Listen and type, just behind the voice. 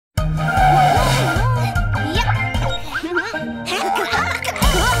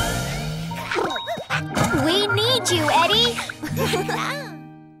you, Eddy!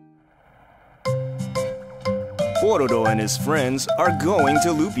 Pororo and his friends are going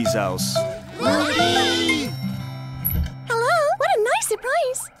to Loopy's house. Loopy! Hello! What a nice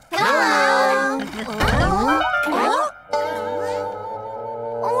surprise! Hello!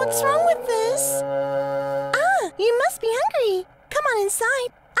 Oh, what's wrong with this? Ah, you must be hungry. Come on inside.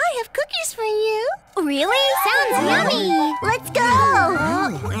 I have cookies for you. Really? Sounds yummy! Let's go!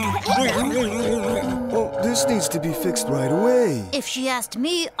 Oh, this needs to be fixed right away. If she asked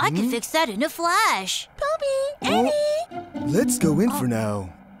me, I could fix that in a flash. Poby, Eddy. Let's go in for now.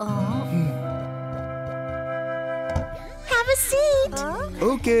 Have a seat.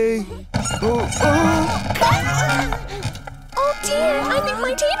 Okay. Oh, Oh dear, I think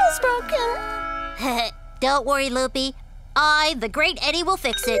my table's broken. Don't worry, Loopy. I, the great Eddy, will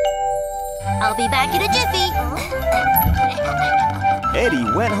fix it. I'll be back in a jiffy. Eddy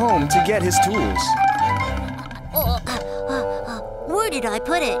went home to get his tools. Where did I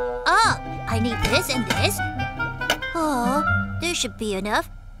put it? Ah, I need this and this. Oh, there should be enough.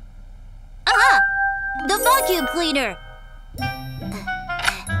 Ah! The vacuum cleaner!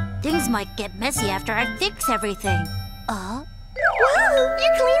 Things might get messy after I fix everything. Wow,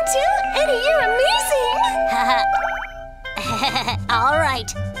 you clean too? Eddy, you're amazing! All right,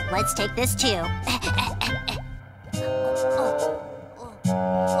 let's take this too.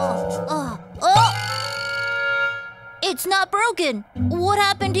 It's not broken. What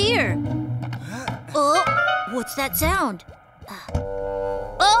happened here? Oh, what's that sound?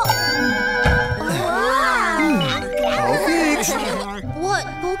 Oh! all fixed. What?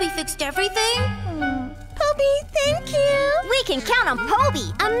 Poby fixed everything? Poby, thank you. We can count on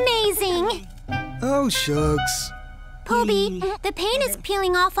Poby! Amazing! Oh, shucks. Poby, the paint is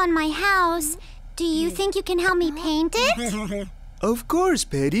peeling off on my house. Do you think you can help me paint it? Of course,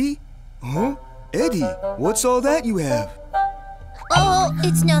 Petty. Huh? Eddy, what's all that you have? Oh,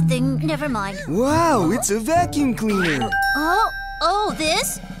 it's nothing. Never mind. Wow, it's a vacuum cleaner. Oh,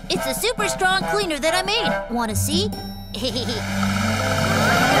 this? It's a super strong cleaner that I made. Want to see? What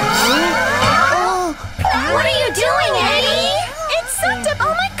are you doing, Eddy? It sucked up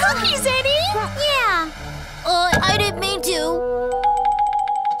all my cookies, Eddy. Yeah. Oh, I didn't mean to.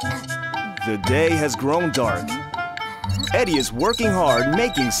 The day has grown dark. Eddy is working hard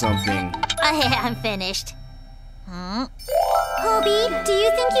making something. I'm finished. Poby, do you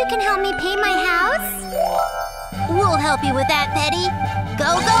think you can help me paint my house? We'll help you with that, Petty. Go,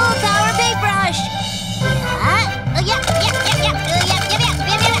 Power Paintbrush!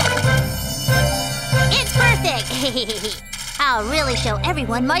 It's perfect! I'll really show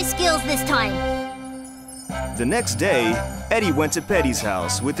everyone my skills this time. The next day, Eddy went to Petty's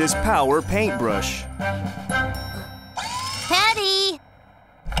house with his power paintbrush. Petty!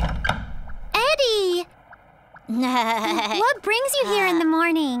 Eddy! What brings you here in the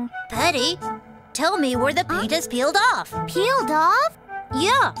morning? Petty, tell me where the paint has peeled off. Peeled off?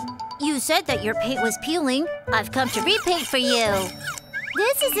 Yeah, you said that your paint was peeling. I've come to repaint for you.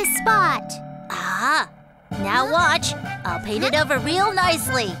 This is a spot. Ah, now watch. I'll paint it over real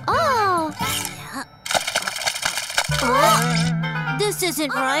nicely. Oh! This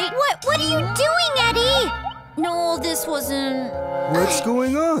isn't right. What are you doing, Eddy? No, this wasn't... What's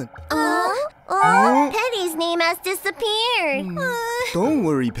going on? Petty's name has disappeared. Don't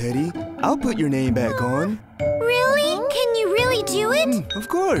worry, Petty. I'll put your name back on. Really? Can you really do it? Of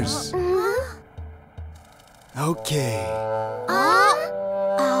course. Okay.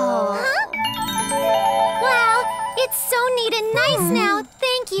 Well, it's so neat and nice now.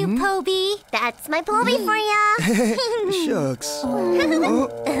 Thank you, Poby. That's my Poby for ya. Shucks.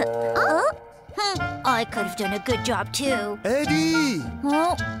 I could have done a good job, too. Eddie!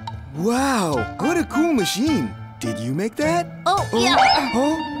 Oh, Wow, what a cool machine. Did you make that? oh yeah.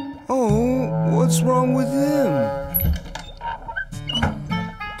 Huh? Oh, what's wrong with him?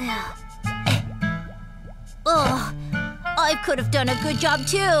 Oh, I could have done a good job,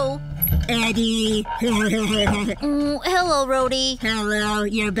 too. Eddie. Hello, Roddie. Hello,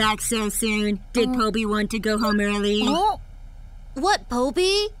 you're back so soon. Did Poby want to go home early? Oh, what,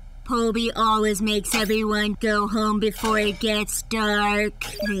 Poby? Poby always makes everyone go home before it gets dark.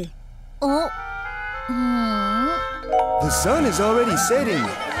 Oh. The sun is already setting.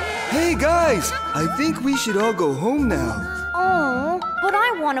 Hey guys, I think we should all go home now. Oh, but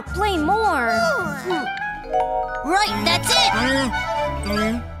I want to play more. Right, that's it.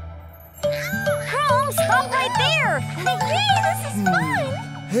 Crong, stop right there. Hey, this is fun.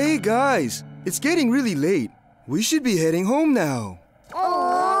 Hey guys, it's getting really late. We should be heading home now.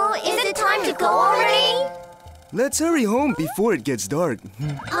 Oh, is it time to go already? Let's hurry home before it gets dark.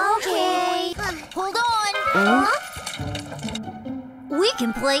 Okay. Hold on. We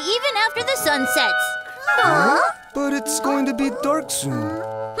can play even after the sun sets. But it's going to be dark soon.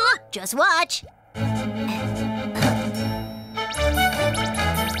 Just watch.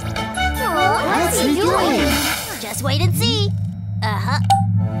 What's he doing? Just wait and see.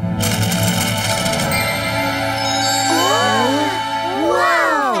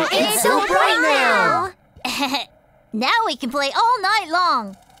 Wow! It's so bright now! Now we can play all night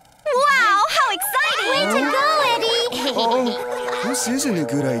long. Wow, how exciting! Way to go, Eddy! Oh, this isn't a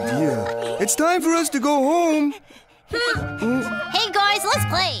good idea. It's time for us to go home. Hey guys, let's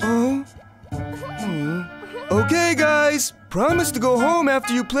play. Okay, guys. Promise to go home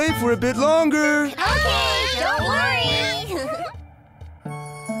after you play for a bit longer. Okay, don't worry.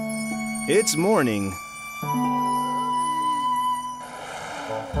 It's morning.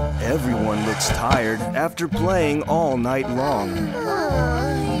 Everyone looks tired after playing all night long.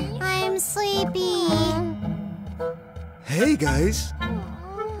 I'm sleepy. Hey, guys.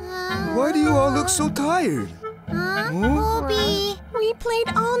 Why do you all look so tired? Poby. We played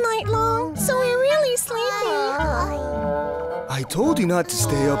all night long, so we're really sleepy. I told you not to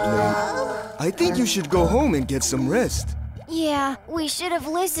stay up late. I think you should go home and get some rest. Yeah, we should have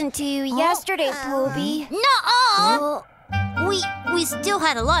listened to you yesterday, Poby. Nuh-uh. We still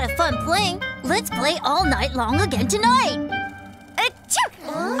had a lot of fun playing. Let's play all night long again tonight.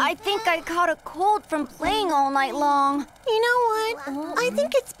 I think I caught a cold from playing all night long. You know what? I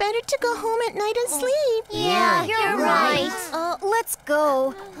think it's better to go home at night and sleep. Yeah, you're right. Let's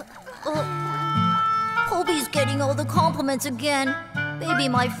go. Poby's getting all the compliments again. Maybe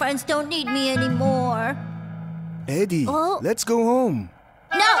my friends don't need me anymore. Eddie, let's go home.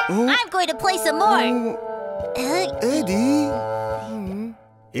 No, I'm going to play some more. Eddie?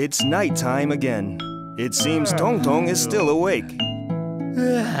 It's nighttime again. It seems Tong Tong is still awake.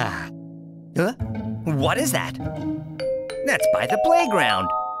 What is that? That's by the playground.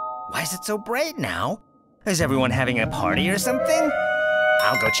 Why is it so bright now? Is everyone having a party or something?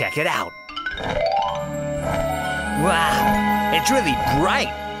 I'll go check it out. Wow, it's really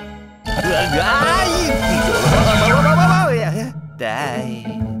bright.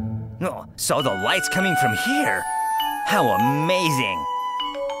 Oh, so the light's coming from here. How amazing.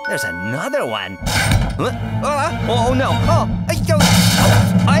 There's another one. Oh no. Oh no.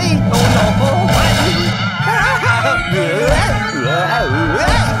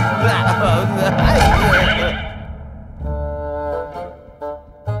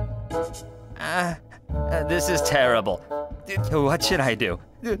 This is terrible. What should I do?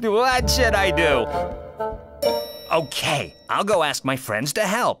 What should I do? Okay, I'll go ask my friends to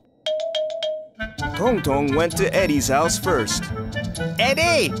help. Tong Tong went to Eddy's house first.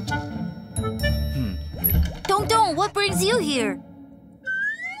 Eddy! Tong, what brings you here?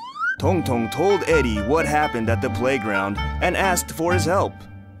 Tong Tong told Eddy what happened at the playground and asked for his help.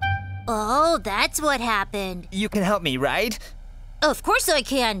 Oh, that's what happened. You can help me, right? Of course I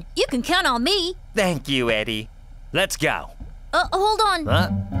can. You can count on me. Thank you, Eddy. Let's go. Hold on. Huh?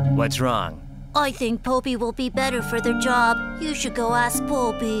 What's wrong? I think Poby will be better for the job. You should go ask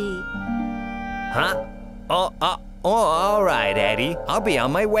Poby. Huh? All right, Eddy. I'll be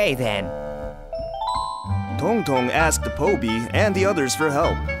on my way then. Tong Tong asked Poby and the others for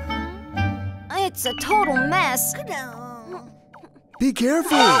help. It's a total mess. Be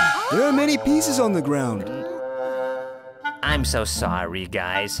careful! There are many pieces on the ground. I'm so sorry,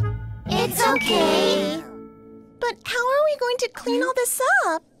 guys. It's okay. But how are we going to clean all this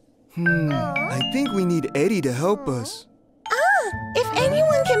up? I think we need Eddy to help us. If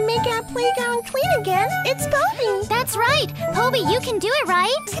anyone can make our playground clean again, it's Poby. That's right. Poby, you can do it,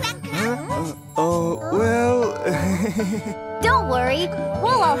 right? Well... Don't worry.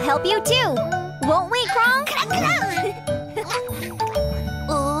 We'll all help you too. Won't we, Crong?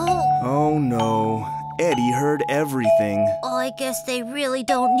 Oh no, Eddy heard everything. I guess they really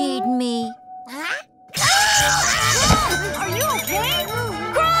don't need me. Are you okay?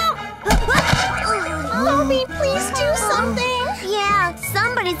 Poby, please do something. Yeah,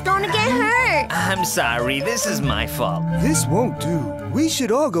 somebody's gonna get hurt. I'm sorry, this is my fault. This won't do. We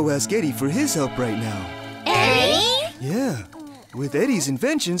should all go ask Eddy for his help right now. Eddy? Yeah. With Eddy's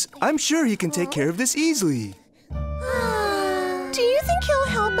inventions, I'm sure he can take care of this easily. Do you think he'll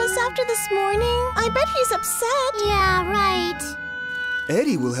help us after this morning? I bet he's upset. Yeah, right.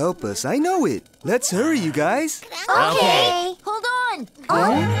 Eddy will help us, I know it. Let's hurry, you guys. Okay. Hold on.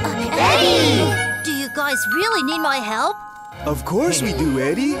 Eddy! Do you guys really need my help? Of course we do,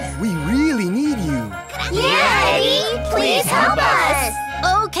 Eddy. We really need you. Yeah, Eddy! Please help us!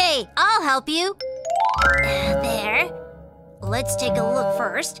 Okay, I'll help you. There. Let's take a look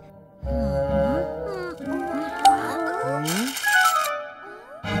first.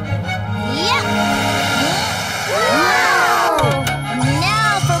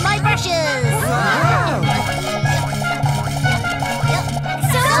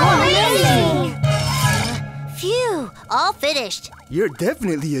 finished. You're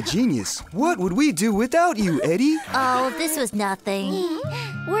definitely a genius. What would we do without you, Eddy? Oh, this was nothing.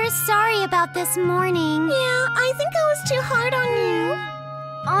 We're sorry about this morning. Yeah, I think I was too hard on you.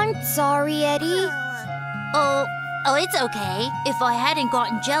 I'm sorry, Eddy. Oh, it's okay. If I hadn't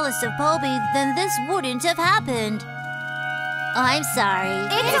gotten jealous of Poby, then this wouldn't have happened. I'm sorry.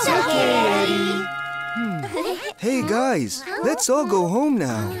 It's okay, Eddy. Hey guys, let's all go home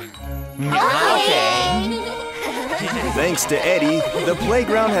now. Okay. Thanks to Eddy, the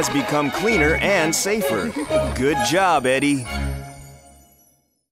playground has become cleaner and safer. Good job, Eddy.